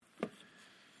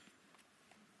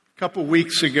couple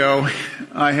weeks ago,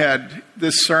 I had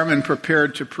this sermon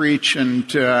prepared to preach, and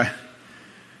then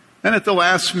at the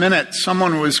last minute,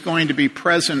 someone was going to be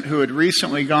present who had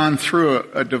recently gone through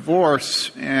a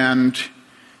divorce, and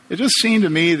it just seemed to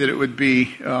me that it would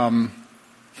be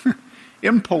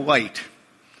impolite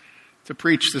to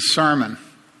preach the sermon.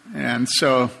 And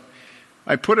so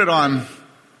I put it on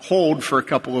hold for a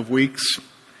couple of weeks,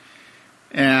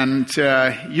 and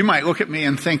you might look at me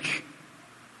and think,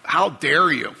 how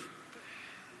dare you?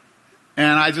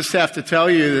 And I just have to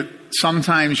tell you that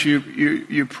sometimes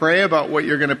you pray about what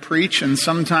you're going to preach, and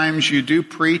sometimes you do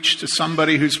preach to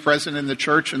somebody who's present in the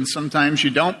church, and sometimes you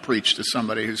don't preach to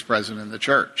somebody who's present in the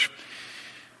church.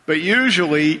 But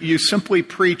usually you simply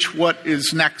preach what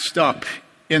is next up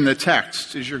in the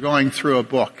text as you're going through a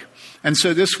book. And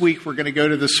so this week we're going to go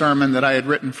to the sermon that I had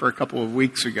written for a couple of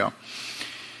weeks ago.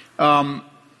 Now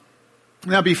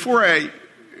before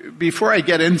I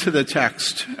get into the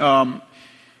text,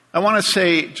 I want to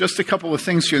say just a couple of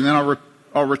things here, and then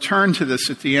I'll return to this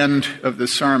at the end of the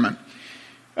sermon.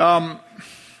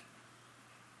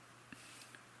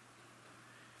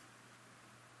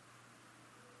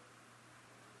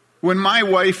 When my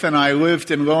wife and I lived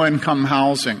in low-income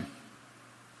housing,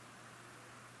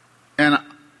 and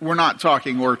we're not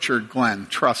talking Orchard Glen,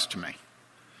 trust me.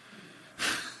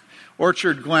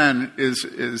 Orchard Glen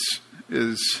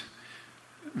is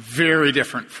very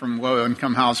different from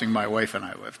low-income housing my wife and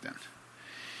I lived in.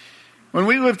 When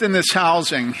we lived in this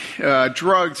housing,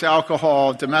 drugs,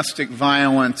 alcohol, domestic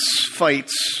violence,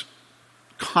 fights,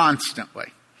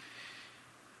 constantly.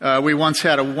 We once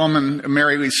had a woman,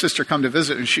 Mary Lee's sister, come to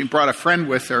visit, and she brought a friend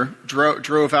with her,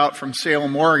 drove out from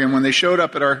Salem, Oregon. When they showed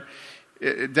up at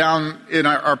down in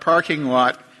our parking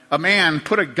lot, a man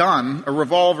put a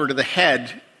revolver to the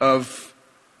head of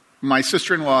my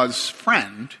sister-in-law's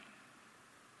friend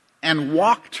and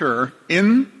walked her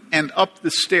in and up the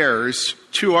stairs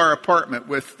to our apartment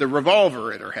with the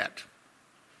revolver at her head.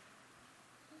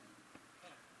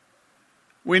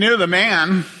 We knew the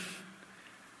man,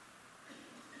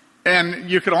 and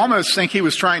you could almost think he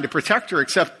was trying to protect her,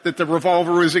 except that the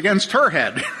revolver was against her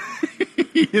head.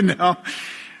 You know?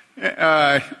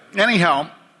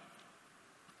 Anyhow,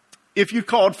 if you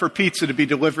called for pizza to be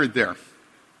delivered there,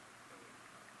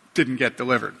 didn't get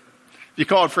delivered. If you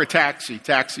called for a taxi,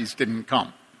 taxis didn't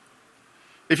come.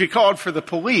 If you called for the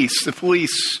police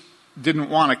didn't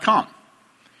want to come.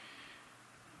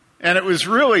 And it was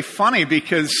really funny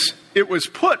because it was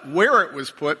put where it was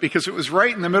put, because it was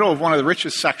right in the middle of one of the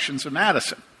richest sections of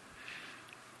Madison.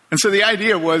 And so the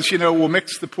idea was, we'll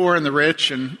mix the poor and the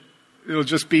rich, and it'll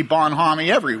just be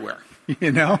bonhomie everywhere,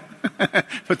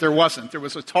 But there wasn't. There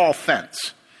was a tall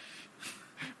fence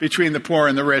between the poor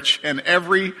and the rich, and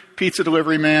every pizza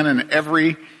delivery man and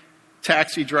every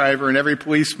taxi driver and every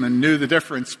policeman knew the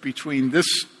difference between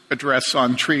this address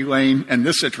on Tree Lane and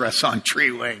this address on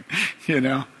Tree Lane,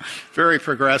 Very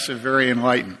progressive, very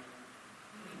enlightened.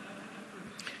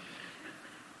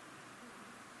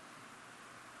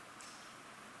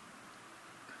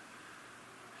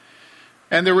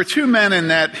 And there were two men in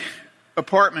that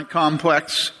apartment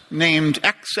complex named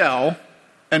XL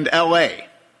and LA.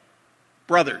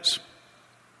 Brothers.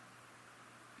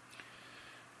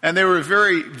 And they were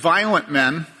very violent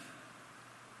men,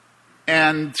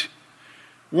 and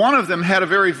one of them had a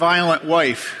very violent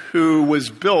wife who was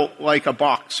built like a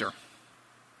boxer,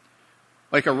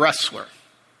 like a wrestler.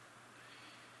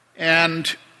 And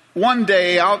one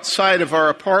day outside of our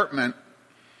apartment,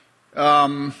 he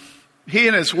and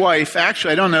his wife,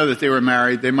 actually I don't know that they were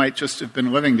married, they might just have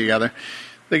been living together,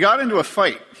 they got into a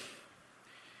fight.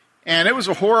 And it was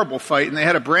a horrible fight, and they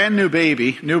had a brand new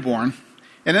baby, newborn.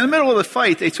 And in the middle of the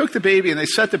fight, they took the baby and they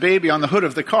set the baby on the hood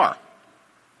of the car.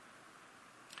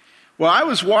 Well, I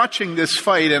was watching this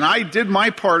fight, and I did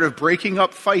my part of breaking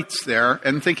up fights there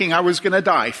and thinking I was going to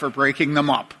die for breaking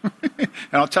them up. And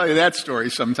I'll tell you that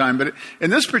story sometime. But in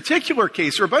this particular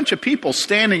case, there were a bunch of people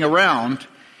standing around,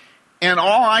 and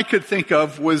all I could think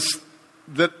of was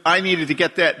that I needed to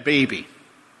get that baby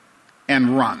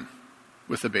and run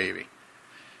with the baby.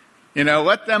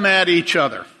 Let them at each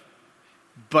other.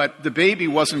 But the baby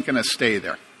wasn't going to stay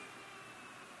there.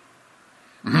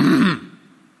 And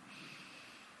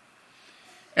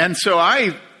so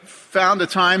I found a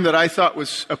time that I thought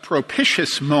was a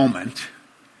propitious moment.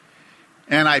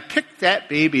 And I picked that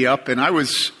baby up, and I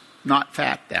was not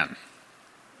fat then.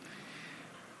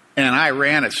 And I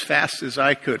ran as fast as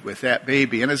I could with that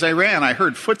baby. And as I ran, I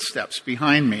heard footsteps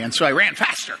behind me. And so I ran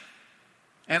faster.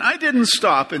 And I didn't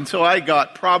stop until I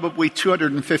got probably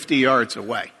 250 yards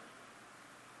away.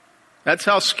 That's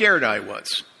how scared I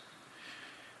was.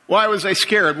 Why was I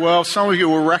scared? Well, some of you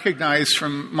will recognize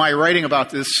from my writing about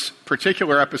this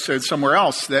particular episode somewhere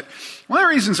else that one of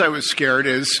the reasons I was scared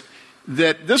is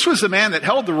that this was the man that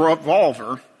held the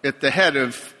revolver at the head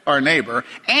of our neighbor,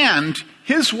 and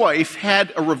his wife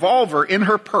had a revolver in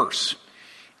her purse.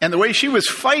 And the way she was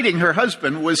fighting her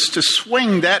husband was to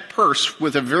swing that purse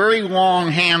with a very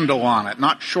long handle on it,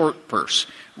 not short purse,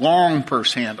 long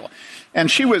purse handle. And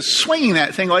she was swinging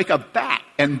that thing like a bat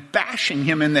and bashing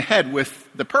him in the head with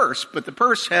the purse, but the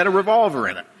purse had a revolver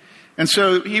in it. And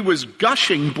so he was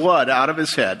gushing blood out of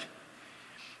his head.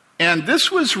 And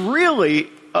this was really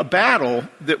a battle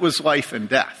that was life and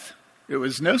death. It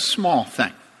was no small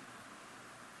thing.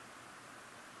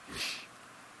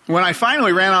 When I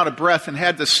finally ran out of breath and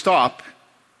had to stop,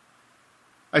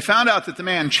 I found out that the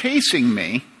man chasing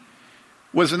me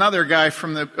was another guy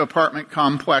from the apartment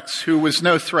complex who was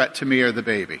no threat to me or the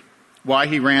baby. Why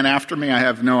he ran after me, I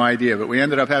have no idea, but we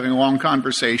ended up having a long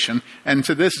conversation, and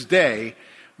to this day,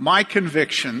 my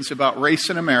convictions about race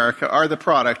in America are the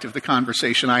product of the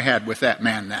conversation I had with that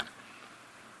man then.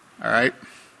 All right?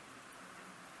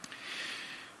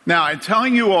 Now, I'm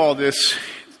telling you all this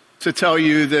to tell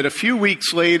you that a few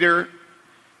weeks later,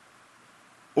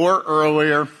 or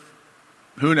earlier,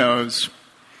 who knows.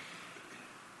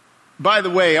 By the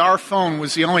way, our phone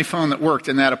was the only phone that worked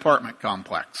in that apartment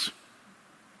complex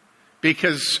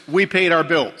because we paid our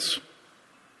bills.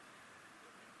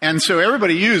 And so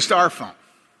everybody used our phone,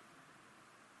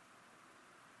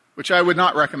 which I would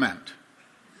not recommend.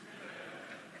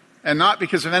 And not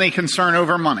because of any concern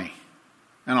over money.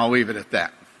 And I'll leave it at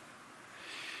that.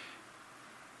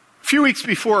 A few weeks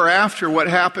before or after what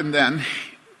happened then,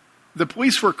 the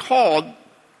police were called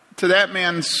to that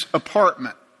man's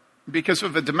apartment because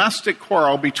of a domestic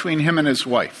quarrel between him and his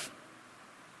wife.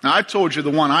 Now, I've told you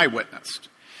the one I witnessed.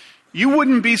 You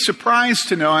wouldn't be surprised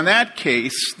to know in that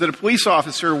case that a police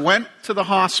officer went to the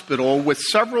hospital with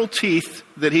several teeth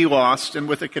that he lost and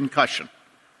with a concussion.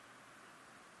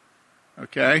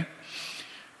 Okay?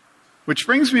 Which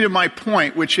brings me to my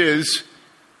point, which is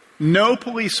no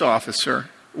police officer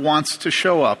wants to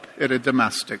show up at a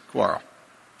domestic quarrel.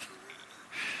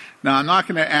 Now, I'm not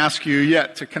going to ask you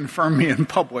yet to confirm me in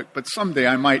public, but someday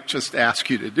I might just ask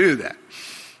you to do that.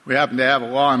 We happen to have a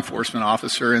law enforcement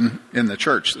officer in the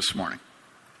church this morning.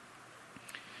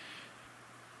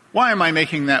 Why am I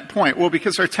making that point? Well,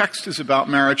 because our text is about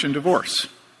marriage and divorce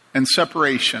and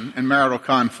separation and marital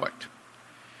conflict.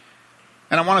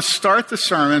 And I want to start the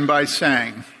sermon by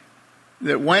saying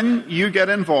that when you get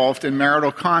involved in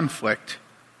marital conflict,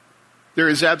 there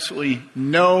is absolutely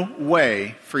no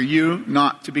way for you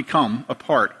not to become a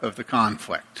part of the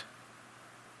conflict.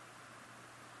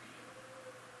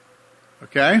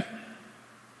 Okay?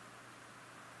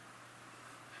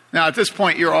 Now, at this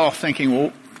point, you're all thinking,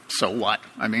 well, so what?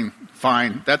 I mean,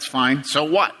 fine, that's fine. So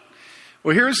what?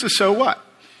 Well, here's the so what.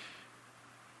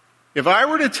 If I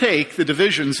were to take the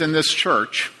divisions in this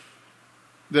church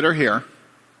that are here,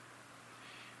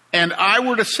 and I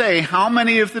were to say how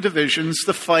many of the divisions,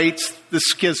 the fights, the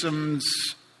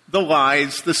schisms, the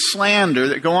lies, the slander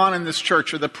that go on in this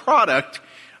church are the product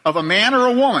of a man or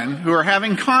a woman who are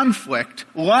having conflict,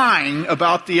 lying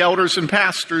about the elders and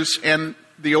pastors and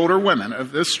the older women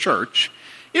of this church,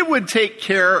 it would take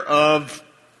care of,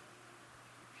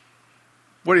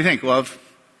 what do you think, love?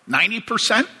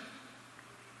 90%?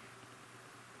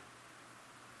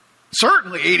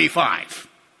 Certainly 85%.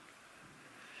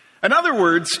 In other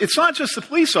words, it's not just the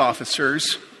police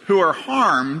officers who are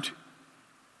harmed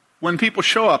when people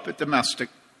show up at domestic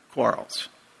quarrels.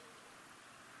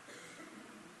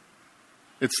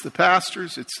 It's the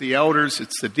pastors, it's the elders,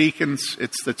 it's the deacons,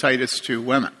 it's the Titus 2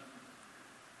 women.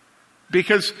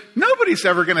 Because nobody's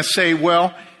ever going to say,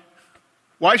 well,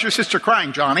 why is your sister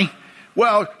crying, Johnny?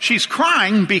 Well, she's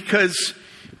crying because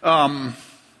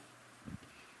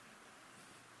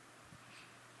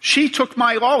she took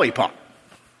my lollipop.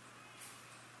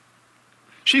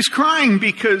 She's crying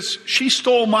because she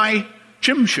stole my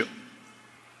gym shoe.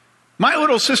 My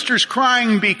little sister's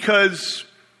crying because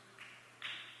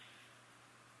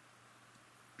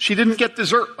she didn't get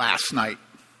dessert last night.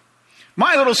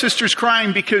 My little sister's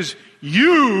crying because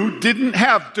you didn't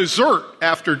have dessert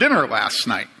after dinner last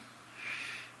night.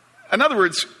 In other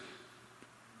words,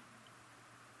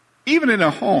 even in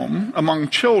a home among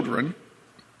children,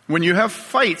 when you have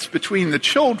fights between the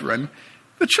children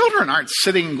aren't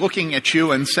sitting looking at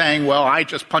you and saying, well, I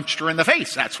just punched her in the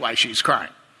face, that's why she's crying.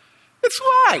 It's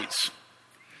lies.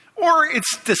 Or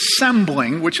it's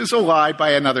dissembling, which is a lie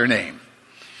by another name.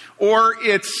 Or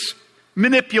it's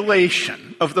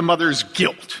manipulation of the mother's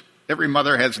guilt. Every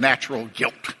mother has natural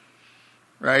guilt,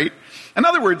 right? In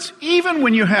other words, even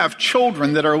when you have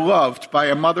children that are loved by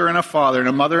a mother and a father, and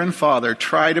a mother and father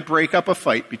try to break up a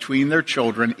fight between their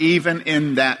children, even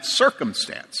in that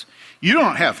circumstance, you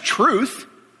don't have truth.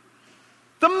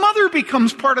 The mother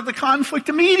becomes part of the conflict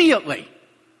immediately.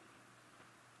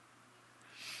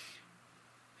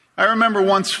 I remember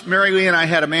once Mary Lee and I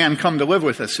had a man come to live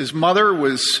with us. His mother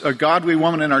was a godly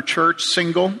woman in our church,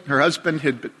 single. Her husband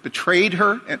had betrayed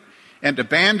her and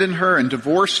abandoned her and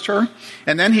divorced her.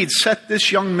 And then he'd set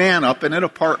this young man up in an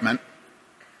apartment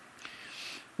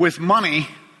with money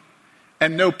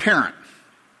and no parent.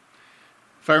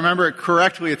 If I remember it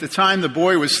correctly, at the time the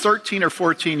boy was 13 or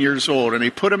 14 years old, and he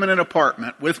put him in an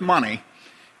apartment with money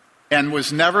and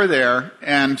was never there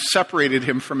and separated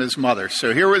him from his mother.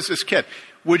 So here was this kid.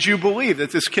 Would you believe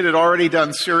that this kid had already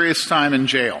done serious time in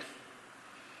jail?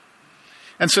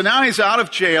 And so now he's out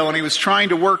of jail, and he was trying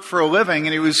to work for a living,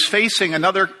 and he was facing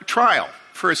another trial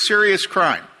for a serious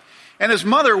crime. And his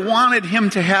mother wanted him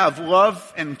to have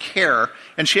love and care,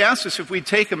 and she asked us if we'd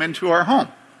take him into our home.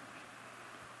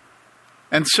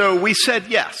 And so we said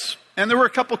yes. And there were a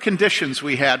couple conditions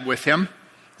we had with him,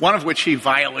 one of which he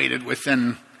violated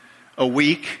within a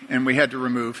week, and we had to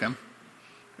remove him.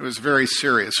 It was a very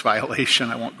serious violation.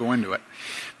 I won't go into it.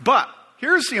 But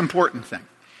here's the important thing.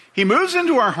 He moves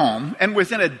into our home, and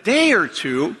within a day or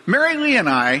two, Mary Lee and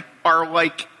I are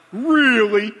like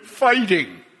really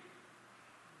fighting.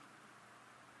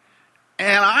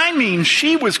 And I mean,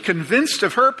 she was convinced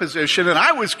of her position, and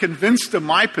I was convinced of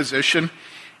my position.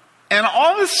 And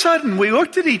all of a sudden, we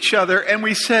looked at each other and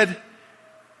we said,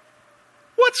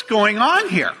 what's going on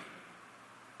here?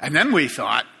 And then we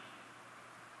thought,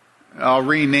 I'll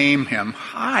rename him.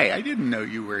 Hi, I didn't know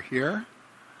you were here.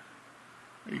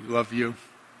 We love you.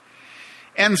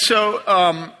 And so,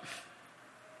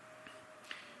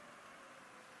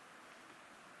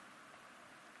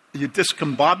 you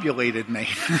discombobulated me.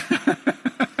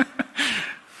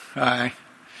 Hi.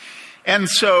 And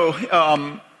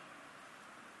so,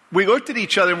 we looked at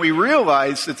each other and we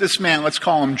realized that this man, let's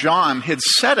call him John, had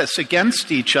set us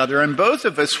against each other, and both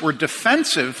of us were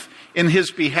defensive in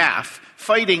his behalf,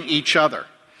 fighting each other.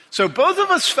 So both of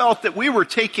us felt that we were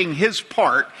taking his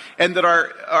part, and that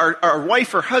our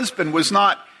wife or husband was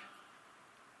not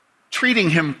treating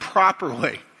him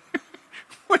properly.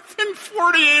 Within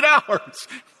 48 hours,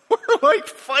 we're like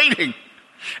fighting.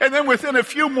 And then within a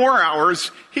few more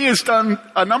hours, he has done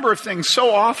a number of things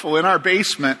so awful in our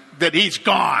basement that he's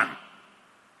gone.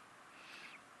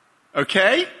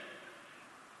 Okay?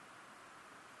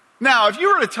 Now, if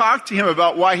you were to talk to him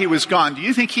about why he was gone, do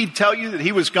you think he'd tell you that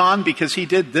he was gone because he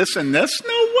did this and this?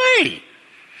 No way.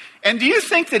 And do you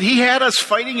think that he had us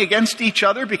fighting against each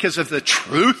other because of the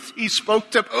truth he spoke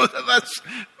to both of us?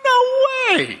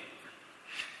 No way.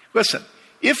 Listen.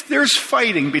 If there's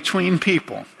fighting between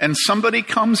people and somebody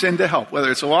comes in to help,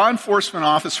 whether it's a law enforcement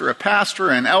officer, a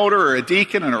pastor, an elder, or a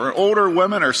deacon, or older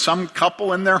women, or some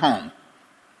couple in their home,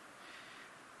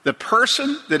 the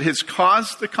person that has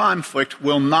caused the conflict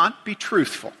will not be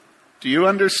truthful. Do you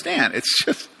understand?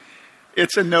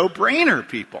 It's a no-brainer,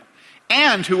 people.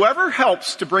 And whoever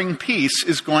helps to bring peace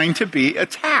is going to be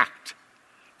attacked.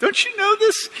 Don't you know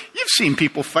this? You've seen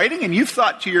people fighting and you've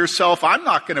thought to yourself, I'm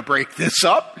not going to break this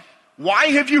up. Why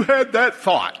have you had that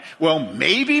thought? Well,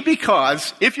 maybe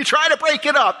because if you try to break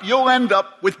it up, you'll end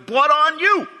up with blood on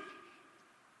you.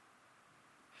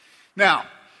 Now,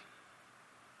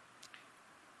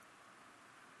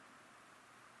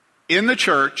 in the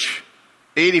church,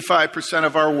 85%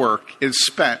 of our work is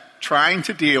spent trying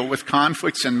to deal with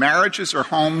conflicts in marriages or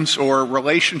homes or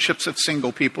relationships of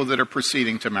single people that are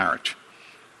proceeding to marriage.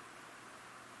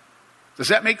 Does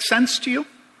that make sense to you?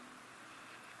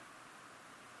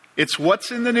 It's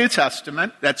what's in the New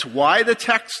Testament. That's why the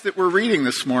text that we're reading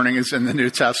this morning is in the New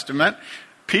Testament.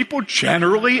 People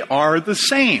generally are the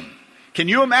same. Can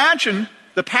you imagine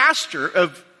the pastor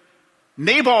of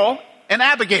Nabal and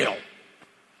Abigail?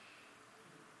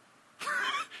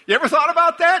 You ever thought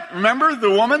about that? Remember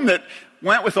the woman that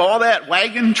went with all that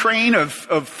wagon train of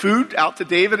food out to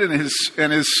David and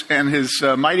his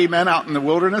mighty men out in the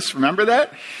wilderness? Remember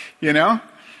that? You know?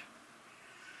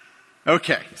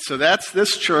 Okay, so that's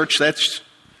this church.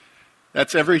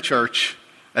 That's every church.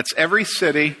 That's every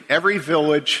city, every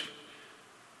village,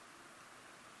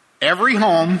 every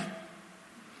home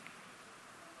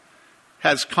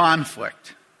has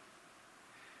conflict.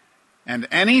 And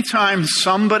anytime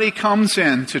somebody comes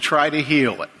in to try to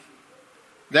heal it,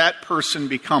 that person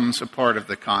becomes a part of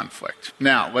the conflict.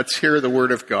 Now, let's hear the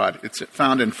word of God. It's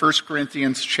found in 1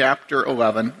 Corinthians chapter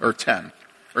 11, or 10,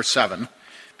 or 7,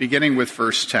 beginning with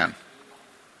verse 10.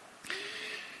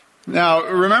 Now,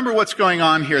 remember what's going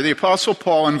on here. The Apostle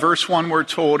Paul, in verse 1, we're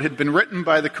told, had been written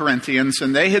by the Corinthians,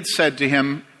 and they had said to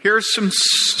him, here's some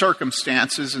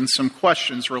circumstances and some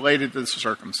questions related to the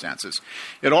circumstances.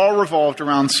 It all revolved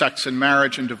around sex and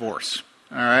marriage and divorce.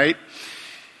 All right?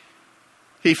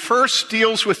 He first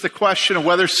deals with the question of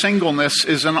whether singleness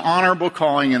is an honorable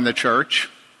calling in the church.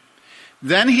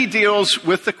 Then he deals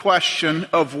with the question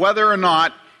of whether or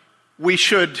not we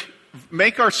should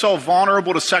make ourselves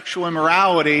vulnerable to sexual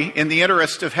immorality in the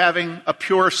interest of having a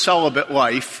pure celibate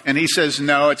life. And he says,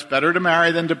 no, it's better to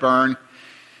marry than to burn.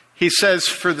 He says,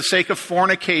 for the sake of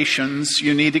fornications,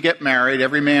 you need to get married.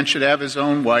 Every man should have his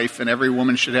own wife, and every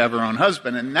woman should have her own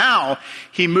husband. And now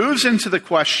he moves into the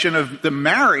question of the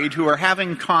married who are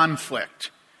having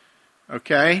conflict.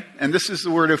 Okay? And this is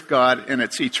the word of God, and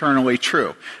it's eternally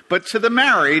true. But to the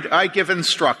married, I give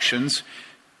instructions,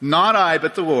 not I,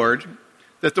 but the Lord,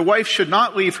 that the wife should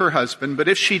not leave her husband, but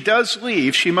if she does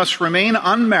leave, she must remain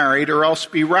unmarried or else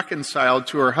be reconciled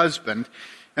to her husband,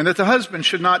 and that the husband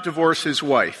should not divorce his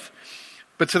wife.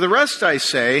 But to the rest I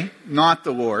say, not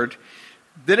the Lord,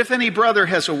 that if any brother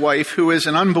has a wife who is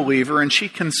an unbeliever and she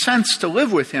consents to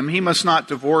live with him, he must not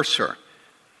divorce her.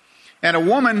 And a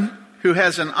woman who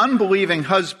has an unbelieving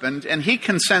husband and he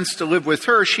consents to live with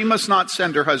her, she must not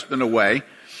send her husband away.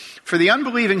 For the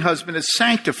unbelieving husband is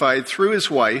sanctified through his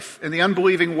wife, and the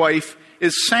unbelieving wife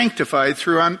is sanctified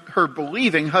through her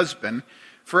believing husband.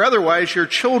 For otherwise your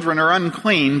children are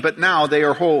unclean, but now they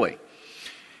are holy.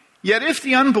 Yet if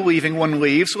the unbelieving one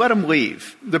leaves, let him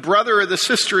leave. The brother or the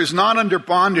sister is not under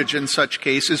bondage in such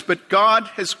cases, but God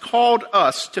has called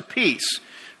us to peace.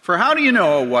 For how do you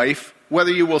know, a wife,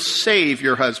 whether you will save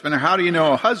your husband, or how do you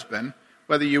know, a husband,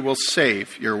 whether you will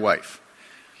save your wife?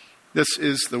 This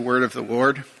is the word of the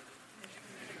Lord.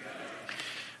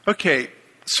 Okay,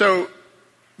 so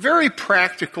very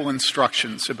practical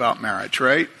instructions about marriage,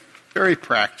 right? Very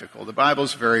practical. The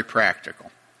Bible's very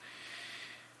practical.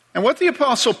 And what the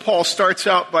Apostle Paul starts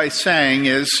out by saying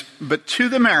is, but to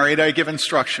the married I give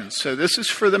instructions. So this is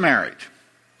for the married.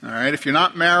 All right, if you're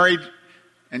not married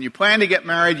and you plan to get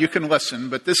married, you can listen,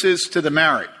 but this is to the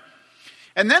married.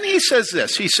 And then he says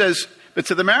this. He says, but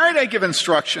to the married I give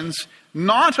instructions,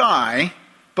 not I,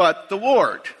 but the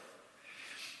Lord.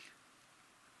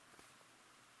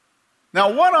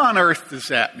 Now, what on earth does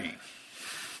that mean?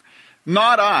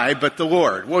 Not I, but the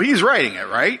Lord. Well, he's writing it,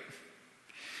 right?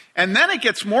 And then it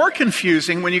gets more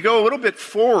confusing when you go a little bit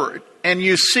forward and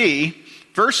you see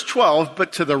verse 12,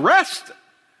 but to the rest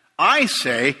I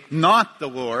say, not the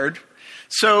Lord.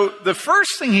 So the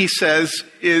first thing he says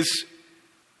is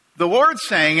the Lord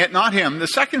saying it, not him. The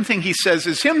second thing he says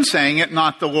is him saying it,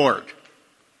 not the Lord.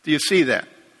 Do you see that?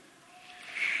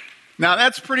 Now,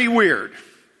 that's pretty weird.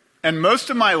 And most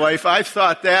of my life, I've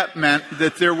thought that meant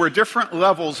that there were different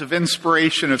levels of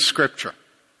inspiration of Scripture.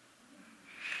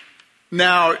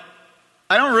 Now,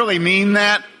 I don't really mean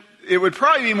that. It would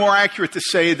probably be more accurate to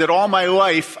say that all my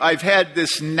life I've had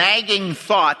this nagging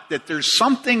thought that there's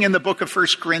something in the book of 1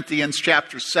 Corinthians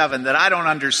chapter 7 that I don't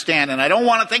understand and I don't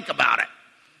want to think about it.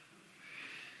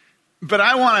 But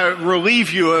I want to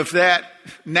relieve you of that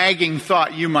nagging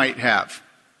thought you might have.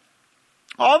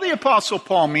 All the Apostle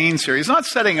Paul means here, he's not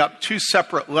setting up two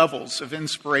separate levels of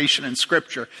inspiration in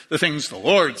Scripture, the things the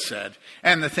Lord said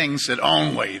and the things that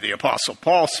only the Apostle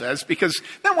Paul says, because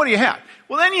then what do you have?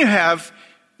 Well, then you have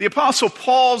the Apostle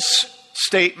Paul's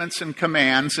statements and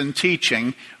commands and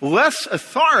teaching less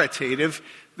authoritative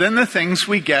than the things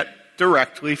we get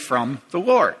directly from the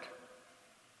Lord.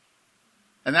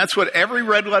 And that's what every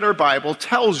red letter Bible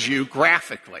tells you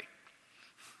graphically.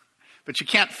 But you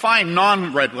can't find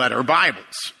non-red letter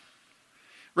Bibles.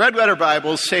 Red letter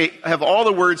Bibles have all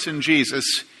the words in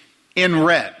Jesus in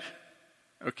red.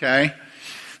 Okay?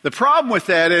 The problem with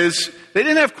that is they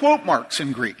didn't have quote marks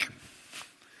in Greek.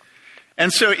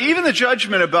 And so even the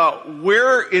judgment about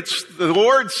where it's the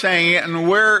Lord saying it and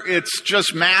where it's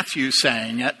just Matthew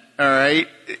saying it, all right,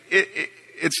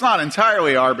 it's not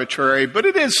entirely arbitrary, but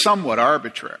it is somewhat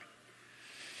arbitrary.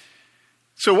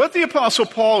 So what the Apostle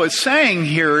Paul is saying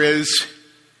here is,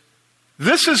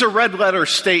 this is a red letter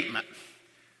statement.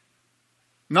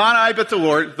 Not I, but the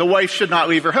Lord. The wife should not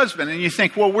leave her husband. And you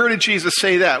think, well, where did Jesus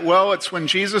say that? Well, it's when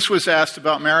Jesus was asked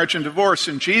about marriage and divorce.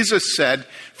 And Jesus said,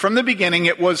 from the beginning,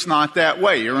 it was not that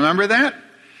way. You remember that?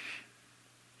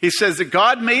 He says that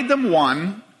God made them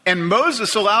one, and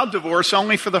Moses allowed divorce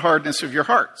only for the hardness of your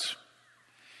hearts.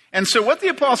 And so what the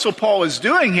Apostle Paul is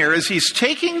doing here is he's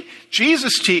taking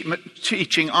Jesus'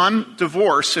 teaching on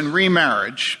divorce and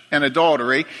remarriage and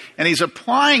adultery, and he's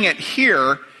applying it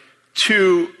here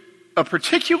to a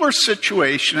particular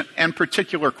situation and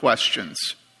particular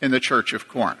questions in the church of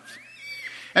Corinth.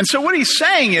 And so what he's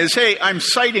saying is, hey, I'm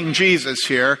citing Jesus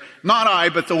here. Not I,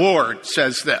 but the Lord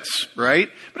says this, right?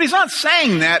 But he's not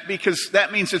saying that because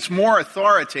that means it's more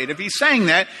authoritative. He's saying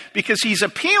that because he's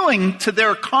appealing to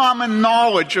their common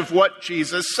knowledge of what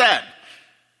Jesus said.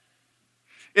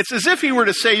 It's as if he were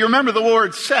to say, you remember the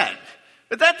Lord said.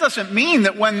 But that doesn't mean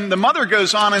that when the mother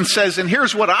goes on and says, and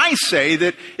here's what I say,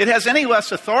 that it has any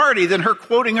less authority than her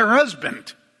quoting her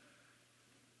husband.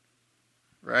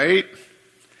 Right?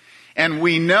 And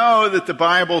we know that the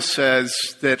Bible says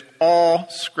that all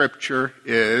Scripture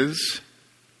is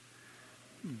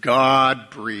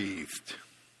God-breathed.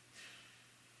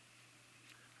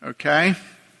 Okay?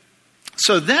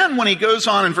 So then when he goes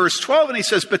on in verse 12 and he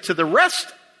says, but to the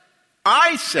rest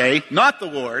I say, not the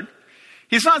Lord,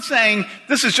 he's not saying,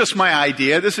 this is just my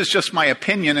idea, this is just my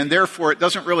opinion, and therefore it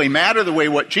doesn't really matter the way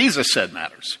what Jesus said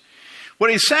matters. What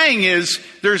he's saying is,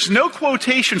 there's no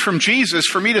quotation from Jesus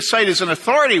for me to cite as an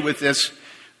authority with this,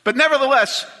 but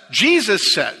nevertheless,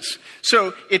 Jesus says.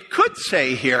 So it could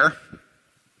say here,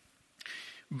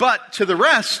 but to the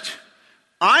rest,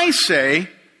 I say,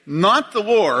 not the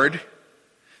Lord,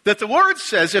 that the Lord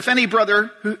says, if any brother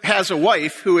who has a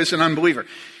wife who is an unbeliever.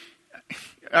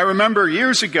 I remember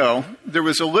years ago, there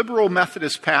was a liberal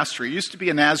Methodist pastor. He used to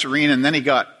be a Nazarene, and then he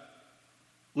got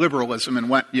liberalism and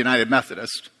went United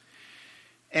Methodist.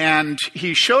 And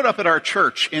he showed up at our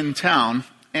church in town,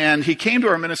 and he came to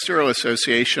our ministerial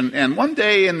association, and one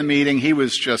day in the meeting, he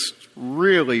was just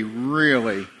really,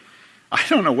 I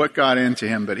don't know what got into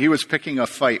him, but he was picking a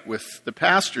fight with the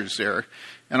pastors there,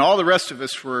 and all the rest of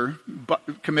us were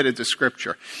committed to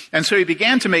Scripture. And so he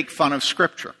began to make fun of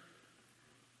Scripture.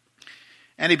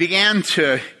 And he began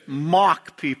to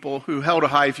mock people who held a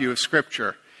high view of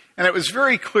Scripture. And it was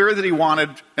very clear that he wanted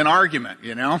an argument,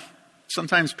 you know.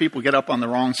 Sometimes people get up on the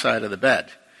wrong side of the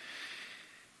bed.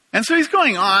 And so he's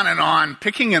going on and on,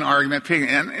 picking an argument,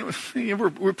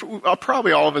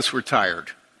 probably all of us were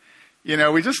tired. You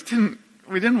know, we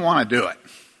didn't want to do it.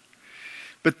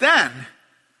 But then,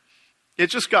 it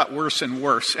just got worse and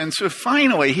worse. And so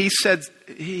finally, he said,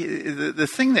 the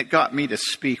thing that got me to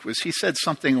speak was, he said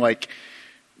something like,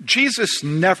 Jesus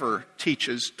never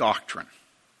teaches doctrine.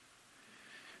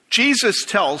 Jesus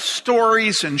tells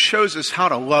stories and shows us how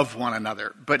to love one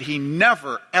another, but he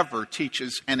never, ever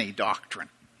teaches any doctrine.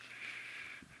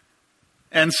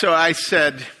 And so I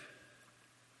said,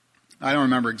 I don't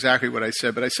remember exactly what I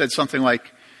said, but I said something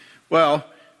like, well,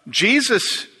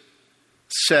 Jesus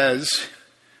says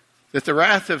that the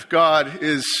wrath of God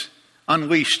is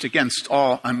unleashed against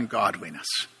all ungodliness.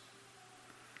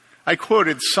 I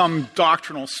quoted some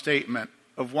doctrinal statement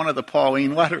of one of the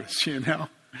Pauline letters, you know.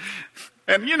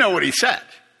 And you know what he said.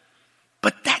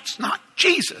 But that's not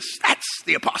Jesus. That's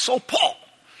the Apostle Paul.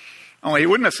 Only he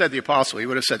wouldn't have said the Apostle. He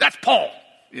would have said, that's Paul,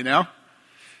 you know.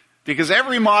 Because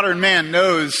every modern man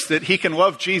knows that he can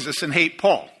love Jesus and hate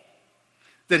Paul.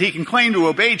 That he can claim to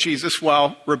obey Jesus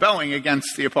while rebelling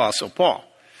against the Apostle Paul.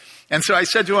 And so I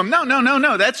said to him,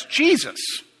 no, that's Jesus.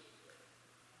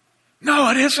 No,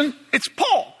 it isn't. It's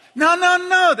Paul.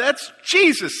 No, that's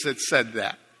Jesus that said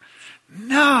that.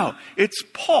 No, it's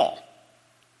Paul.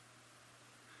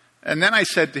 And then I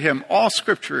said to him, all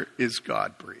Scripture is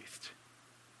God-breathed.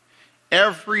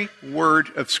 Every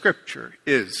word of Scripture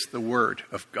is the Word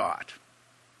of God.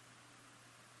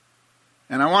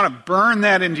 And I want to burn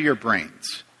that into your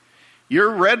brains.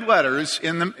 Your red letters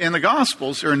in the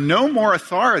Gospels are no more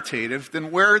authoritative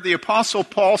than where the Apostle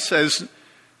Paul says,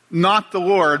 not the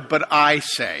Lord, but I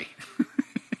say.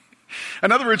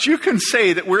 In other words, you can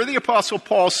say that where the Apostle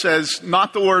Paul says,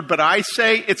 not the Lord, but I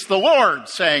say, it's the Lord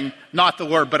saying, not the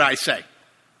Lord, but I say.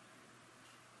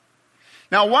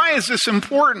 Now, why is this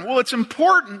important? Well, it's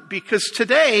important because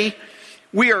today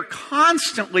we are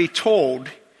constantly told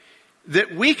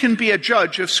that we can be a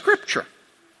judge of Scripture.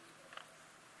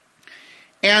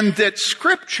 And that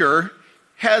Scripture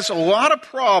has a lot of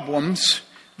problems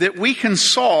that we can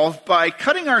solve by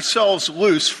cutting ourselves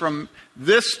loose from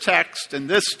this text and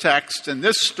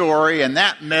this story and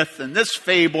that myth and this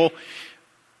fable,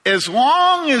 as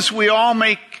long as we all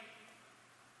make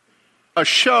a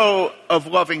show of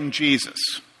loving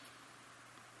Jesus.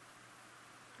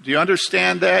 Do you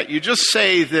understand that? You just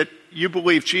say that you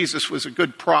believe Jesus was a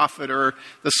good prophet or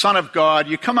the Son of God.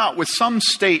 You come out with some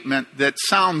statement that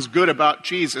sounds good about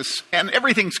Jesus and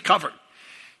everything's covered.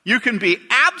 You can be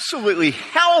absolutely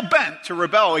hell-bent to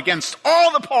rebel against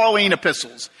all the Pauline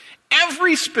epistles.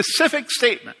 Every specific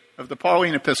statement of the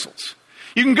Pauline epistles.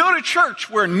 You can go to church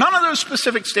where none of those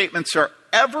specific statements are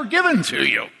ever given to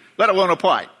you, let alone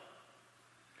applied.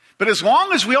 But as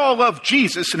long as we all love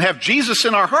Jesus and have Jesus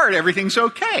in our heart, everything's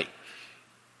okay.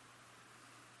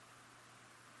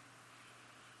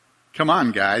 Come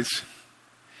on, guys.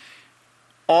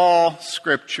 All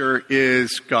Scripture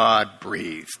is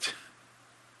God-breathed.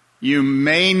 You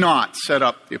may not set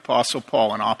up the Apostle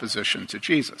Paul in opposition to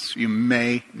Jesus. You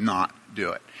may not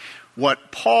do it.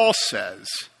 What Paul says,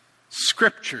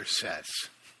 Scripture says.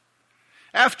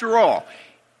 After all,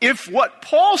 if what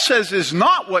Paul says is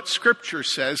not what Scripture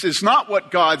says, is not what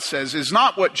God says, is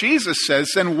not what Jesus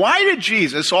says, then why did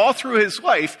Jesus, all through his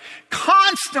life,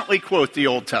 constantly quote the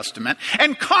Old Testament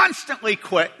and constantly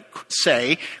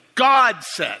say, God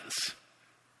says?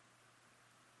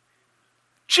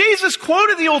 Jesus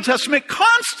quoted the Old Testament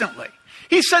constantly.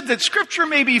 He said that Scripture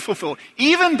may be fulfilled,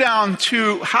 even down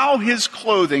to how his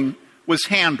clothing was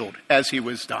handled as he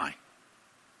was dying.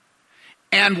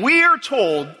 And we are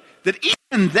told that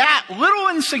even that little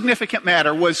insignificant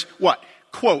matter was what?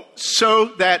 Quote, so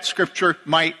that Scripture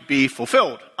might be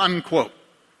fulfilled, unquote.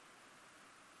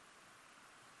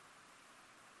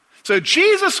 So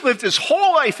Jesus lived his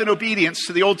whole life in obedience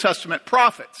to the Old Testament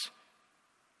prophets.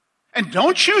 And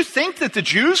don't you think that the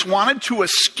Jews wanted to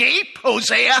escape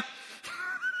Hosea?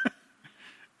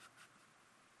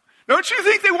 Don't you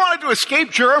think they wanted to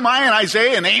escape Jeremiah and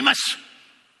Isaiah and Amos?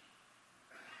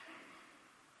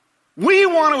 We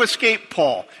want to escape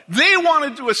Paul. They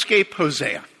wanted to escape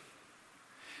Hosea.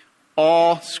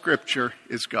 All Scripture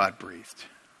is God-breathed.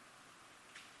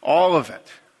 All of it.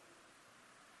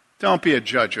 Don't be a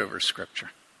judge over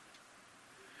Scripture.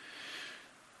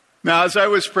 Now, as I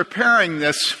was preparing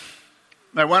this,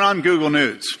 I went on Google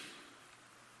News.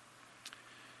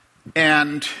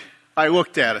 And I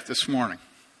looked at it this morning.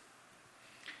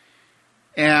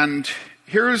 And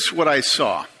here's what I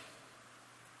saw.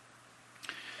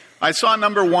 I saw,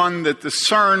 number one, that the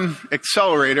CERN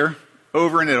accelerator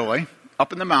over in Italy,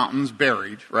 up in the mountains,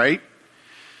 buried, right?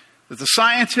 That the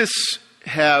scientists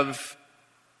have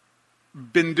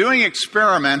been doing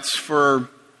experiments for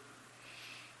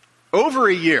over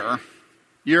a year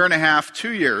and a half,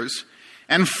 2 years,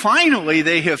 and finally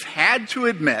they have had to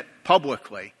admit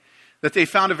publicly that they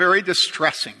found a very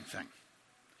distressing thing.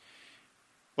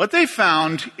 What they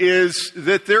found is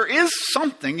that there is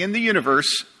something in the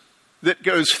universe that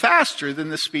goes faster than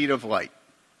the speed of light.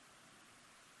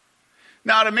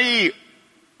 Now, to me,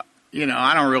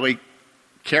 I don't really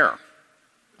care.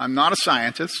 I'm not a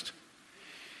scientist.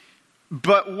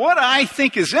 But what I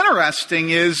think is interesting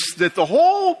is that the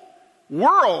whole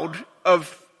world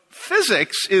of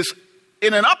physics is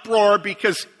in an uproar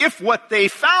because if what they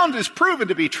found is proven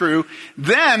to be true,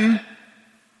 then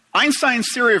Einstein's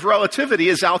theory of relativity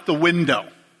is out the window.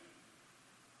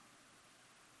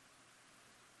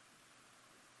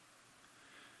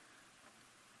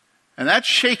 And that's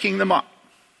shaking them up.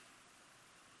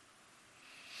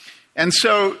 And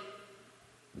so,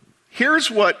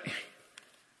 here's what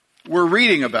we're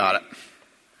reading about it.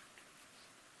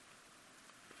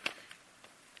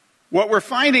 What we're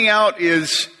finding out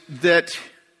is that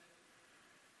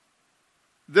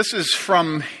this is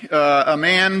from a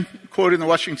man quoted in the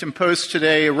Washington Post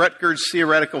today, Rutgers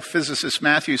theoretical physicist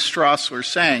Matthew Strassler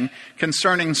saying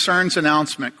concerning CERN's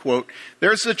announcement, quote,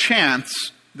 there's a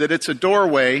chance that it's a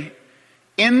doorway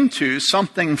into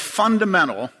something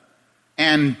fundamental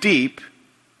and deep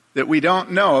that we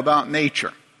don't know about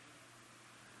nature.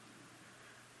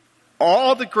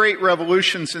 All the great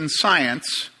revolutions in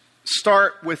science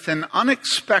start with an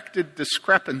unexpected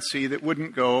discrepancy that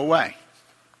wouldn't go away.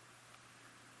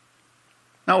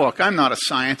 Now look, I'm not a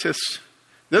scientist.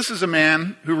 This is a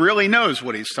man who really knows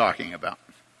what he's talking about.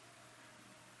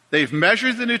 They've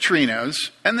measured the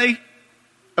neutrinos, and they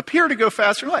appear to go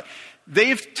faster than light.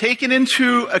 They've taken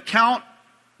into account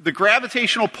the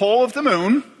gravitational pull of the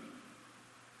moon.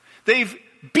 They've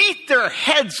beat their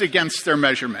heads against their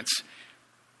measurements.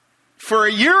 For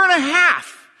a year and a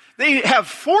half, they have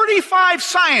 45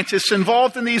 scientists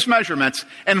involved in these measurements,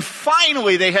 and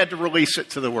finally they had to release it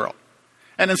to the world.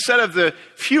 And instead of the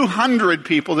few hundred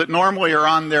people that normally are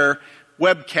on their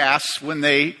webcasts when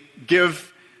they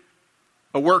give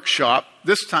a workshop,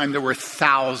 this time there were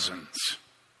thousands.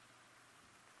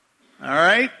 All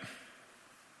right?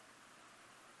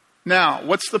 Now,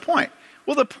 what's the point?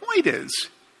 Well, the point is,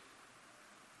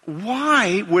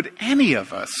 why would any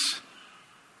of us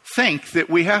think that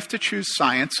we have to choose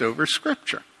science over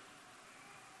Scripture?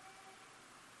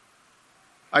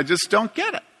 I just don't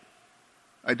get it.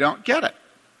 I don't get it.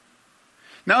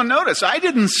 Now, notice, I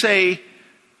didn't say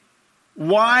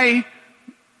why.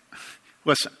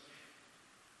 Listen.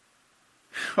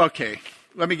 Okay,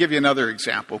 let me give you another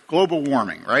example. Global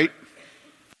warming, right?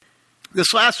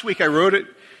 This last week I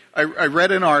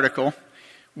read an article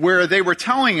where they were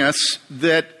telling us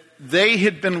that they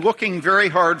had been looking very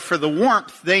hard for the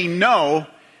warmth they know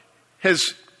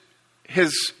has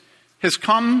has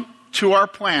come to our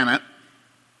planet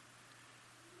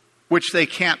which they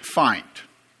can't find.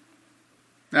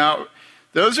 Now,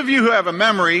 those of you who have a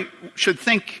memory should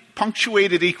think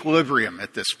punctuated equilibrium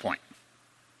at this point.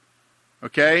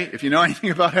 Okay? If you know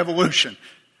anything about evolution.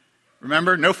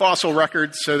 Remember, no fossil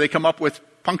records, so they come up with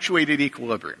punctuated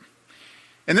equilibrium.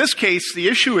 In this case, the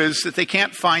issue is that they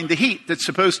can't find the heat that's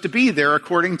supposed to be there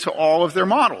according to all of their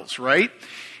models, right?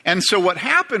 And so what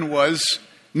happened was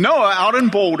NOAA out in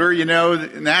Boulder,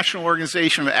 the National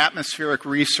Organization of Atmospheric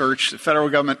Research, the federal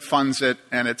government funds it,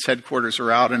 and its headquarters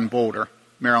are out in Boulder,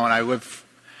 Maryland. I lived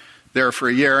there for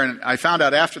a year, and I found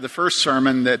out after the first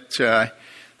sermon that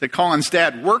Colin's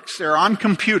dad works there on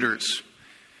computers.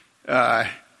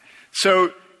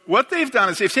 So what they've done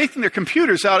is they've taken their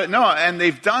computers out at NOAA and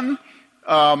they've done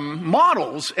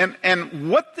models, and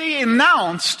what they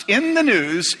announced in the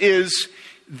news is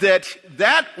that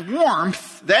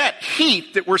warmth, that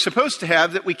heat that we're supposed to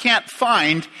have that we can't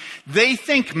find, they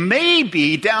think may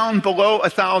be down below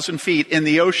 1,000 feet in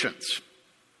the oceans.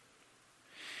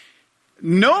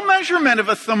 No measurement of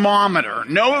a thermometer,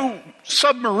 no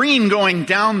submarine going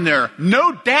down there,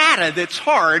 no data that's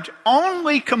hard,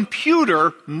 only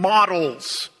computer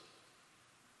models.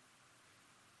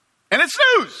 And it's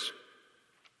news.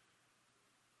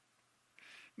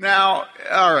 Now,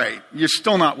 all right, you're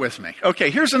still not with me.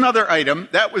 Okay, here's another item.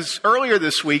 That was earlier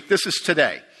this week. This is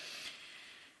today.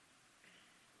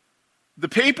 The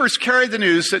papers carried the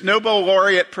news that Nobel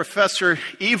laureate Professor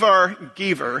Ivar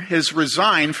Giver has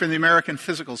resigned from the American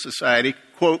Physical Society,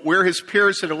 quote, where his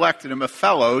peers had elected him a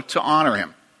fellow to honor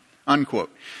him,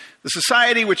 unquote. The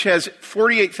society, which has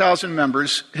 48,000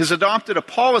 members, has adopted a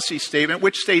policy statement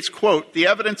which states, quote, the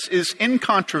evidence is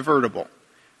incontrovertible.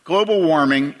 Global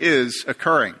warming is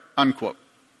occurring, unquote.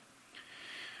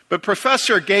 But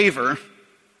Professor Giver,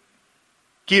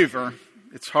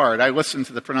 it's hard. I listened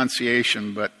to the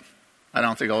pronunciation, but I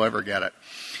don't think I'll ever get it.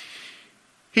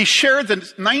 He shared the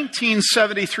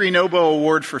 1973 Nobel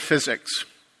Award for Physics.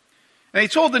 And he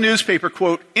told the newspaper,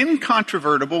 quote,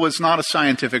 incontrovertible is not a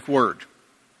scientific word.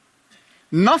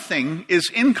 Nothing is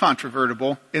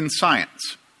incontrovertible in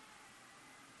science,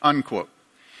 unquote.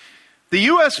 The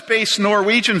U.S.-based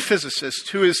Norwegian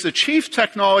physicist, who is the chief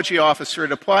technology officer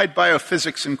at Applied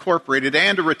Biophysics Incorporated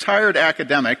and a retired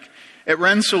academic at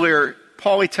Rensselaer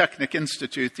Polytechnic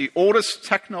Institute, the oldest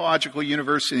technological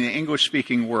university in the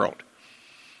English-speaking world.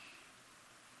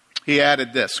 He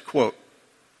added this, quote,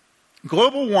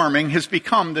 global warming has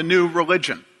become the new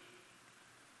religion.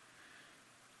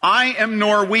 I am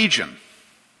Norwegian.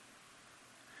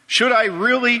 Should I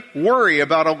really worry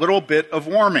about a little bit of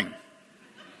warming?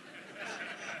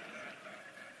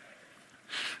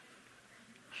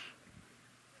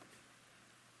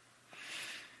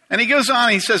 And he goes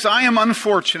on, he says, I am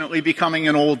unfortunately becoming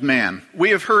an old man. We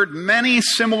have heard many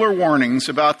similar warnings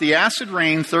about the acid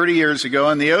rain 30 years ago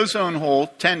and the ozone hole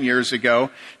 10 years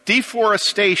ago,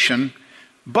 deforestation,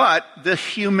 but the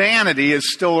humanity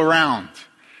is still around.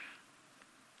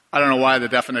 I don't know why the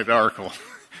definite article,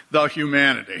 the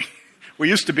humanity. We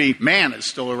used to be man is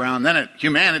still around, then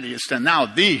humanity is still, now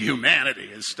the humanity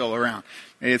is still around.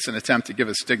 Maybe it's an attempt to give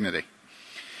us dignity.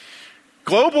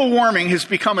 Global warming has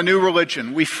become a new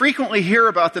religion. We frequently hear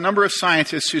about the number of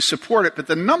scientists who support it, but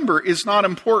the number is not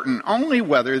important. Only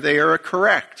whether they are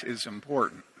correct is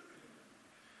important.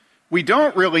 We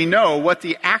don't really know what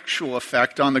the actual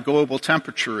effect on the global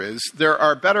temperature is. There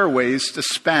are better ways to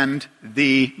spend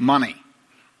the money.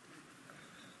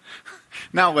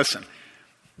 Now listen,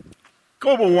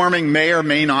 global warming may or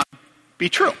may not be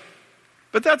true,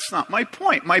 but that's not my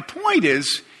point. My point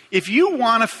is, if you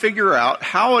want to figure out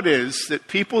how it is that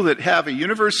people that have a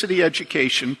university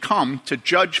education come to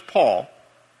judge Paul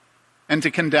and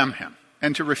to condemn him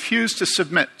and to refuse to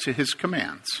submit to his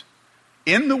commands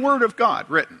in the Word of God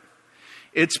written,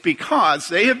 it's because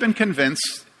they have been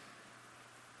convinced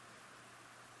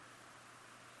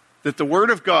that the Word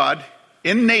of God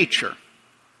in nature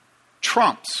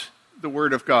trumps the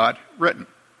Word of God written.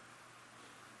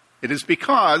 It is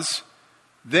because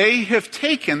they have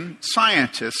taken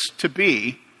scientists to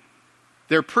be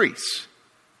their priests.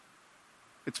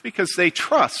 It's because they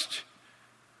trust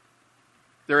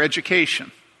their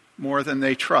education more than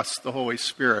they trust the Holy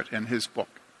Spirit and His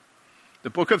book.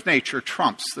 The book of nature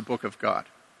trumps the book of God.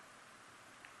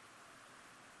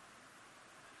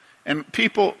 And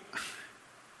people,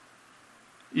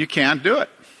 you can't do it.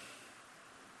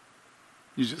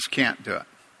 You just can't do it.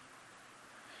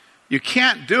 You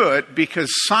can't do it because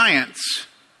science,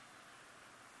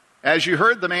 as you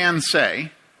heard the man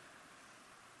say,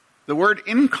 the word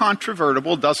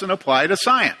incontrovertible doesn't apply to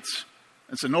science.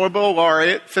 It's a Nobel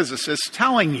laureate physicist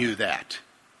telling you that.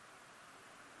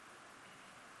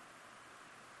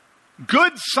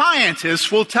 Good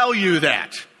scientists will tell you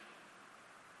that.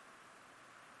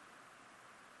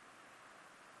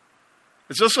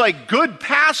 It's just like good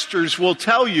pastors will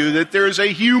tell you that there's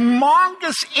a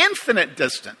humongous, infinite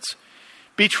distance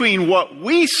between what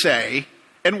we say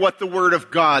and what the Word of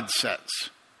God says.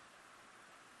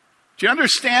 Do you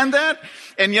understand that?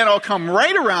 And yet I'll come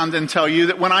right around and tell you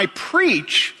that when I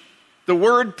preach, the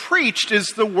word preached is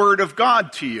the Word of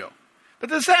God to you. But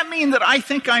does that mean that I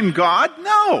think I'm God?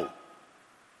 No.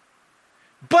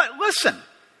 But listen,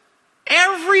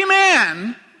 every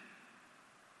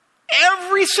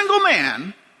single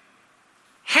man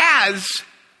has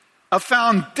a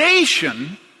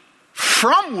foundation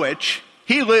from which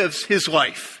he lives his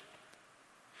life,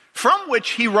 from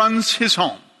which he runs his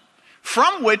home,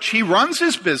 from which he runs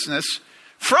his business,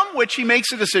 from which he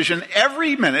makes a decision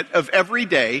every minute of every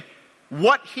day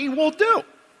what he will do.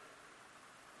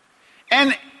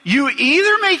 And you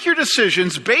either make your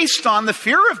decisions based on the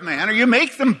fear of man or you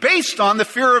make them based on the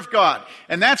fear of God.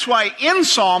 And that's why in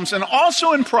Psalms and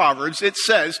also in Proverbs it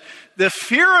says, the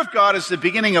fear of God is the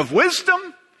beginning of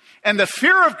wisdom and the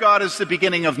fear of God is the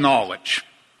beginning of knowledge.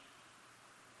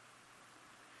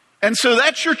 And so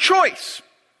that's your choice.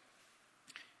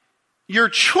 Your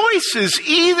choice is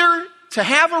either to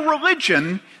have a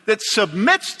religion that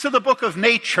submits to the book of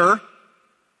nature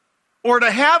or to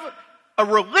have a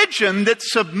religion that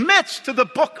submits to the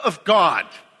book of God.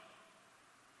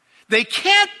 They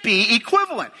can't be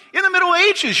equivalent. In the Middle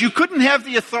Ages, you couldn't have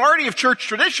the authority of church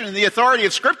tradition and the authority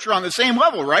of Scripture on the same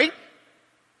level, right?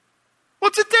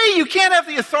 Well, today you can't have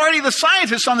the authority of the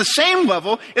scientists on the same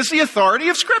level as the authority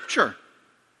of Scripture.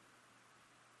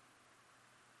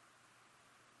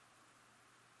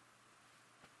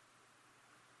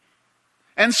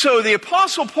 And so the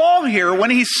Apostle Paul here,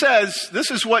 when he says, this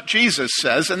is what Jesus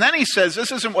says, and then he says,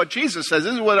 this isn't what Jesus says,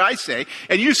 this is what I say,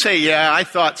 and you say, yeah, I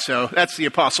thought so. That's the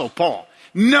Apostle Paul.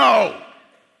 No!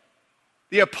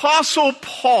 The Apostle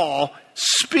Paul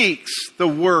speaks the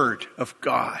Word of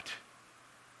God.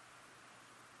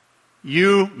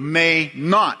 You may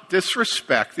not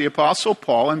disrespect the Apostle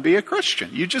Paul and be a Christian.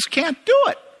 You just can't do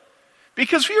it.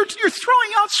 Because you're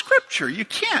throwing out Scripture. You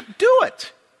can't do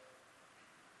it.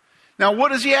 Now,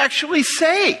 what does he actually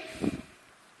say?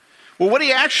 Well, what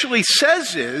he actually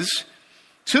says is,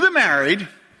 to the married,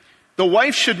 the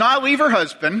wife should not leave her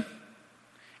husband,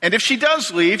 and if she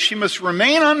does leave, she must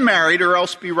remain unmarried or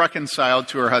else be reconciled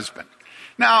to her husband.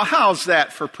 Now, how's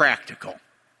that for practical?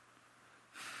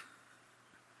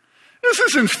 This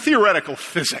isn't theoretical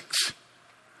physics.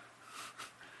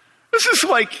 This is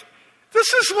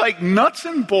like nuts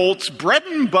and bolts, bread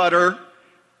and butter,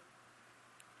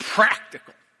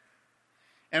 practical.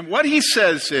 And what he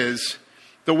says is,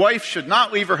 the wife should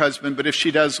not leave her husband, but if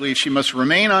she does leave, she must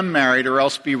remain unmarried or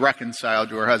else be reconciled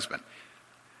to her husband.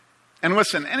 And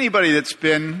listen, anybody that's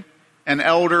been an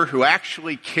elder who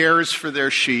actually cares for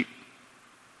their sheep,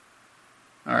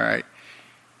 all right,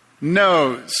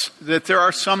 knows that there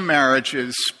are some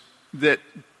marriages that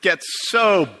get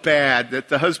so bad that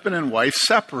the husband and wife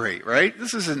separate, right?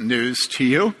 This isn't news to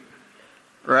you,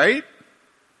 right?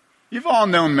 You've all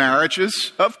known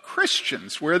marriages of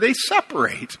Christians where they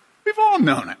separate. We've all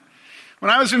known it. When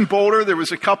I was in Boulder, there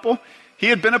was a couple. He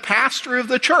had been a pastor of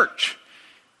the church.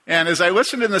 And as I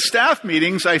listened in the staff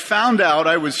meetings, I found out,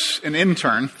 I was an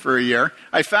intern for a year,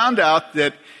 I found out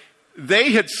that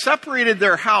they had separated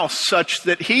their house such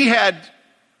that he had,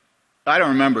 I don't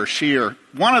remember, she or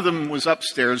one of them was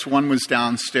upstairs, one was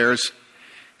downstairs,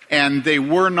 and they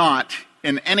were not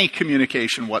in any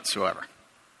communication whatsoever.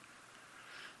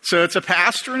 So it's a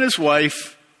pastor and his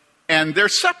wife, and they're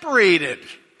separated.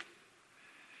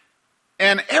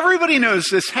 And everybody knows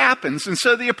this happens. And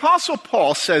so the Apostle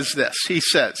Paul says this. He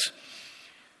says,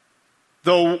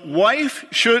 the wife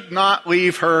should not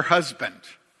leave her husband.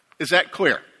 Is that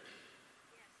clear?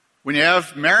 When you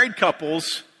have married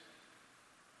couples,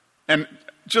 and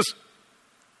just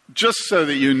so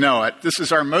that you know it, this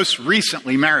is our most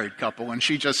recently married couple, and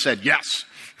she just said yes.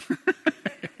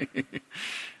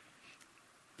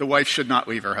 The wife should not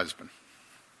leave her husband.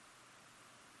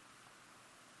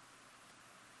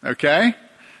 Okay?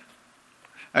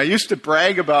 I used to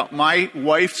brag about my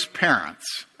wife's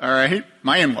parents, all right,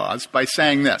 my in-laws, by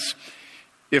saying this.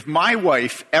 If my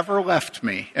wife ever left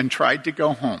me and tried to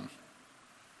go home,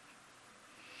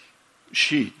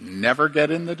 she'd never get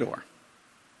in the door.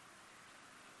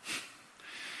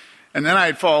 And then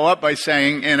I'd follow up by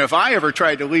saying, and if I ever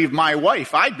tried to leave my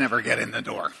wife, I'd never get in the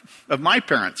door of my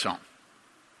parents' home.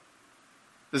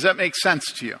 Does that make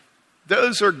sense to you?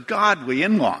 Those are godly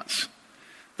in-laws.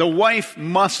 The wife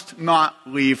must not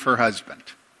leave her husband.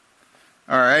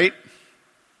 All right?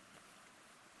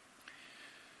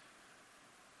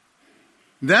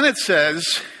 Then it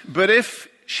says, but if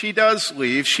she does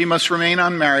leave, she must remain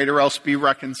unmarried or else be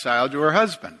reconciled to her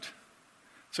husband.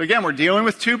 So again, we're dealing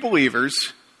with two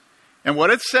believers. And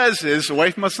what it says is the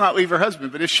wife must not leave her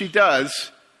husband, but if she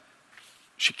does,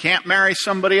 she can't marry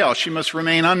somebody else. She must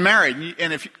remain unmarried.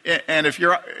 And if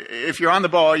you're on the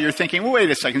ball, you're thinking, well,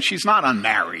 wait a second, she's not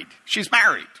unmarried. She's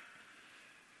married.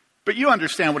 But you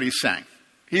understand what he's saying.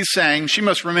 He's saying she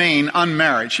must remain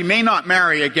unmarried. She may not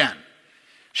marry again.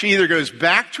 She either goes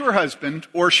back to her husband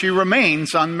or she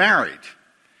remains unmarried.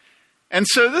 And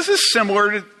so this is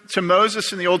similar to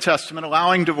Moses in the Old Testament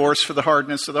allowing divorce for the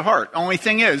hardness of the heart. Only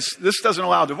thing is, this doesn't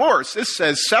allow divorce. This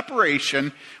says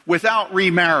separation without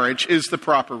remarriage is the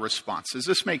proper response. Does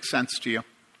this make sense to you?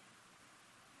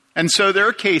 And so there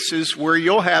are cases where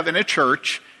you'll have in a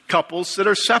church couples that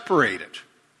are separated.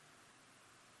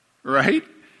 Right?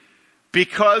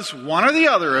 Because one or the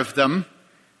other of them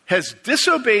has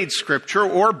disobeyed Scripture,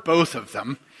 or both of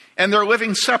them, and they're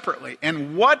living separately.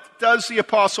 And what does the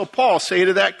Apostle Paul say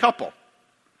to that couple?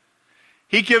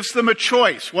 He gives them a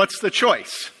choice. What's the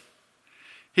choice?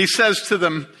 He says to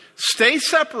them, stay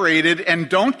separated and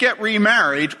don't get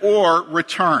remarried or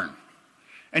return.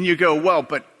 And you go, well,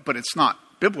 but it's not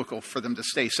biblical for them to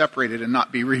stay separated and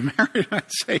not be remarried. I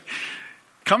say,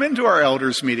 come into our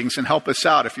elders' meetings and help us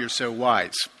out if you're so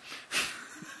wise.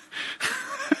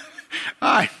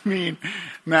 I mean,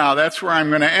 now that's where I'm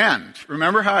going to end.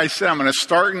 Remember how I said I'm going to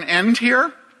start and end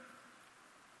here?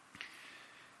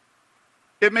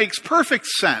 It makes perfect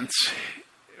sense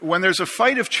when there's a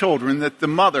fight of children that the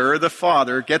mother or the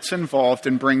father gets involved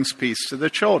and brings peace to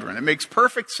the children. It makes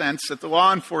perfect sense that the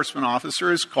law enforcement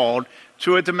officer is called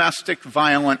to a domestic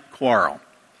violent quarrel.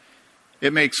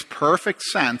 It makes perfect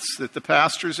sense that the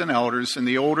pastors and elders and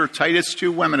the older Titus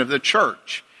 2 women of the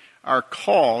church are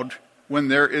called when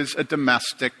there is a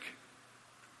domestic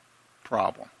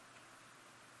problem.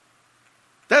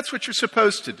 That's what you're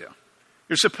supposed to do.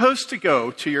 You're supposed to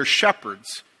go to your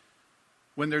shepherds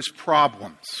when there's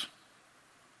problems.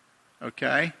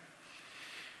 Okay?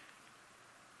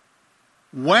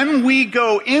 When we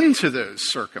go into those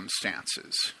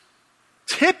circumstances,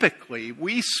 typically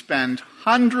we spend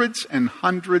hundreds and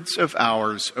hundreds of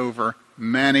hours over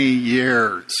many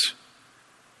years.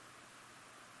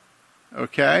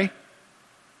 Okay?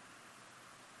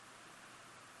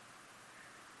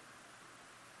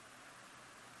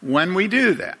 When we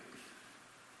do that,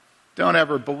 don't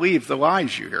ever believe the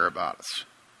lies you hear about us.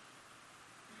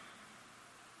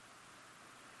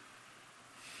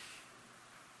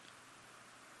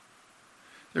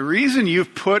 The reason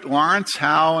you've put Lawrence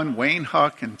Howe and Wayne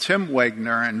Huck and Tim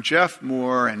Wegner and Jeff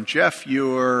Moore and Jeff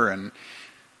Ewer and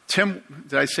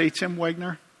did I say Tim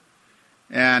Wegner?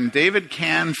 And David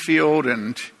Canfield,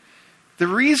 and the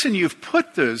reason you've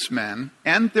put those men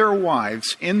and their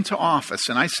wives into office,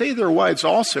 and I say their wives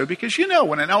also because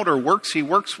when an elder works, he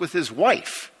works with his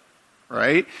wife,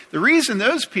 right? The reason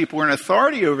those people are in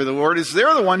authority over the Lord is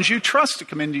they're the ones you trust to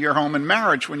come into your home in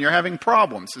marriage when you're having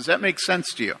problems. Does that make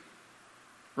sense to you?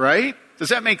 Right? Does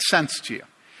that make sense to you?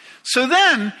 So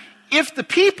then, if the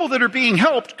people that are being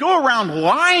helped go around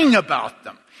lying about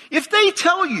them, if they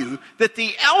tell you that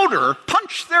the elder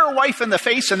punched their wife in the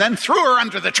face and then threw her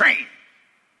under the train,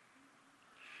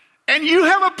 and you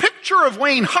have a picture of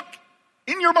Wayne Huck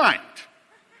in your mind,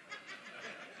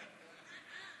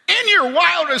 in your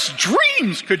wildest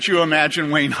dreams, could you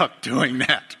imagine Wayne Huck doing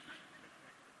that?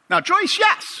 Now, Joyce,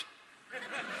 yes.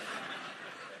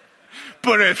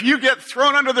 But if you get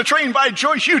thrown under the train by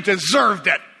Joyce, you deserved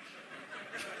it.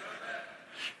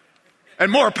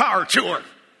 And more power to her.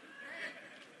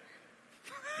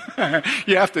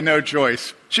 You have to know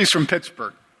Joyce. She's from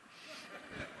Pittsburgh.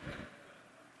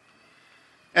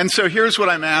 And so here's what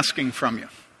I'm asking from you.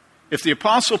 If the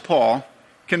Apostle Paul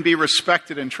can be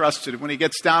respected and trusted when he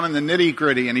gets down in the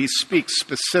nitty-gritty and he speaks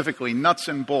specifically nuts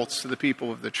and bolts to the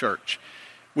people of the church,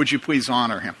 would you please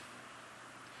honor him?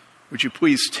 Would you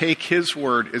please take his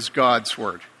word as God's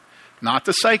word? Not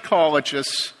the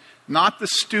psychologists, not the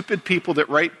stupid people that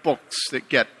write books that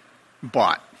get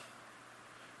bought.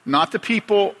 Not the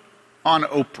people on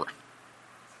Oprah.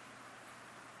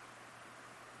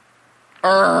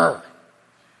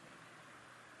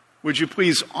 Would you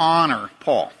please honor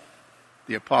Paul,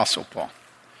 the Apostle Paul?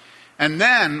 And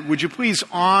then, would you please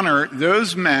honor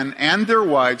those men and their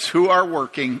wives who are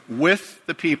working with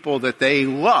the people that they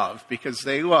love, because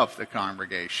they love the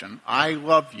congregation. I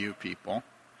love you people.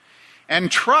 And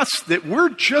trust that we're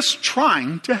just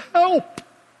trying to help.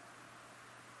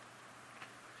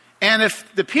 And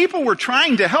if the people were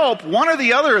trying to help, one or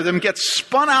the other of them gets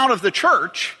spun out of the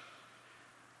church,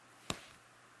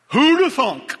 who'd have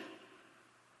thunk?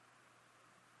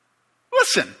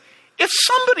 Listen, if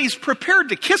somebody's prepared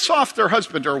to kiss off their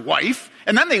husband or wife,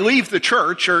 and then they leave the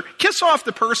church, or kiss off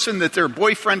the person that's their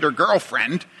boyfriend or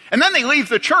girlfriend, and then they leave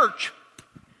the church,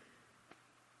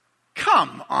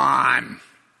 come on.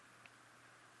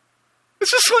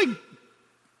 It's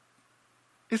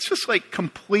just like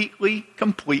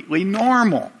completely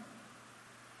normal.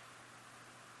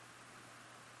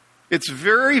 It's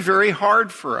very, very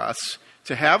hard for us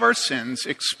to have our sins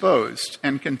exposed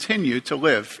and continue to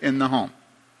live in the home.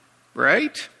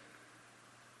 Right?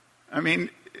 I mean,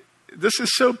 this is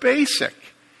so basic.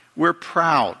 We're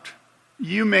proud.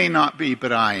 You may not be,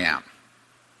 but I am.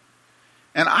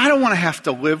 And I don't want to have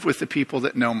to live with the people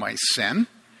that know my sin.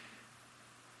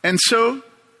 And so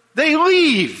they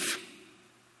leave.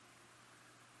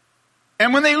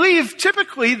 And when they leave,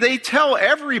 typically they tell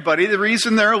everybody the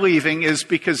reason they're leaving is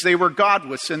because they were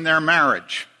godless in their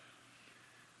marriage.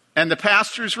 And the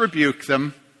pastors rebuke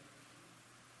them.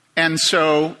 And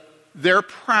so they're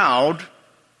proud.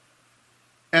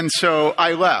 And so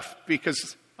I left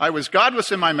because I was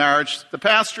godless in my marriage. The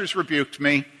pastors rebuked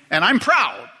me. And I'm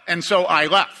proud. And so I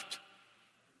left.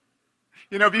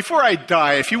 You know, before I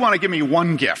die, if you want to give me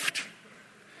one gift,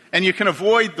 and you can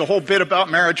avoid the whole bit about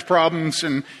marriage problems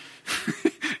and,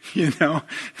 you know,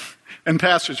 and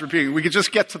pastors repeating, we could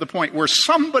just get to the point where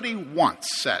somebody once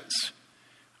says,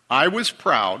 I was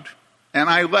proud and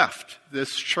I left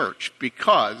this church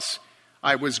because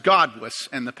I was godless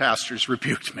and the pastors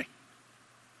rebuked me.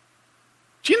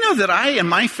 Do you know that I and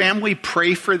my family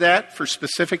pray for that, for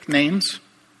specific names?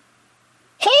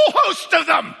 Whole host of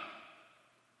them!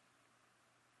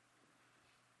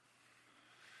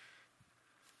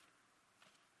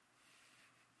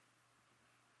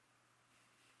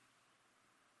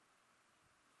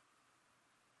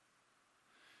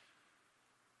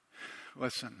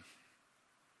 Listen,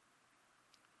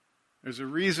 there's a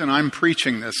reason I'm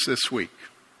preaching this week.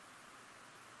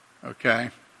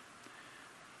 Okay?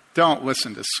 Don't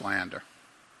listen to slander.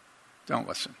 Don't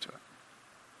listen to it.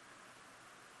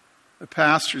 The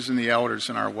pastors and the elders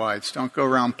and our wives don't go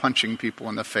around punching people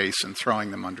in the face and throwing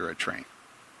them under a train.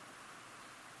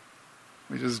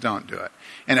 We just don't do it.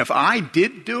 And if I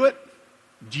did do it,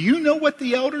 do you know what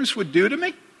the elders would do to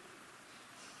me?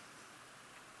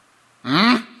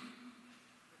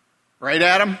 Right,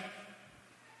 Adam?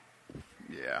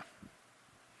 Yeah.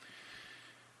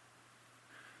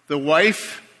 The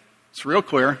wife, it's real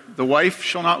clear, the wife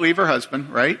shall not leave her husband,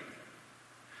 right?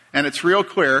 And it's real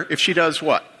clear if she does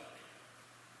what?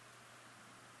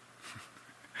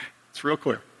 It's real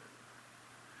clear.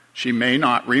 She may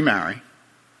not remarry,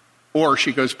 or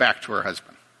she goes back to her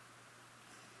husband.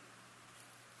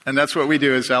 And that's what we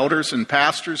do as elders and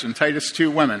pastors and Titus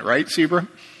 2 women, right, Zebra?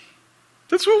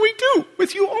 That's what we do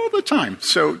with you all the time.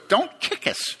 So don't kick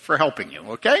us for helping you,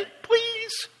 okay?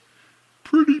 Please.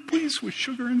 Pretty please with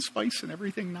sugar and spice and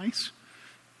everything nice.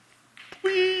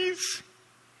 Please.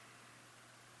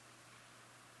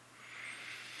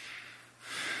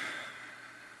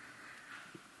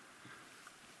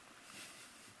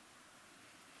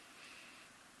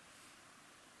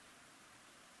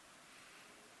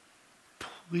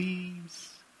 Please.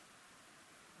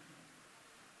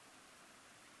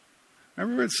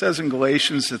 Remember what it says in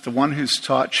Galatians that the one who's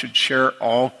taught should share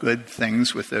all good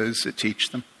things with those that teach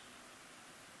them?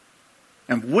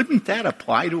 And wouldn't that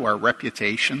apply to our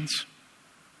reputations?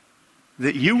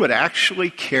 That you would actually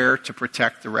care to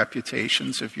protect the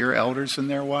reputations of your elders and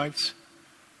their wives?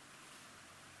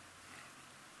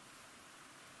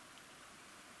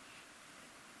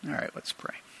 All right, let's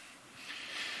pray.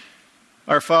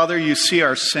 Our Father, you see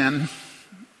our sin.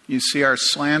 You see our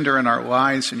slander and our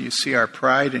lies, and you see our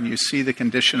pride, and you see the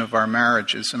condition of our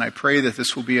marriages. And I pray that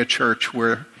this will be a church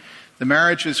where the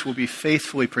marriages will be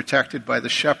faithfully protected by the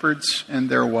shepherds and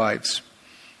their wives,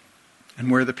 and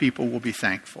where the people will be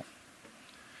thankful.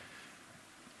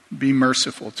 Be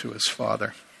merciful to us,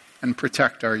 Father, and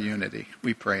protect our unity.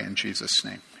 We pray in Jesus'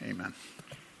 name. Amen.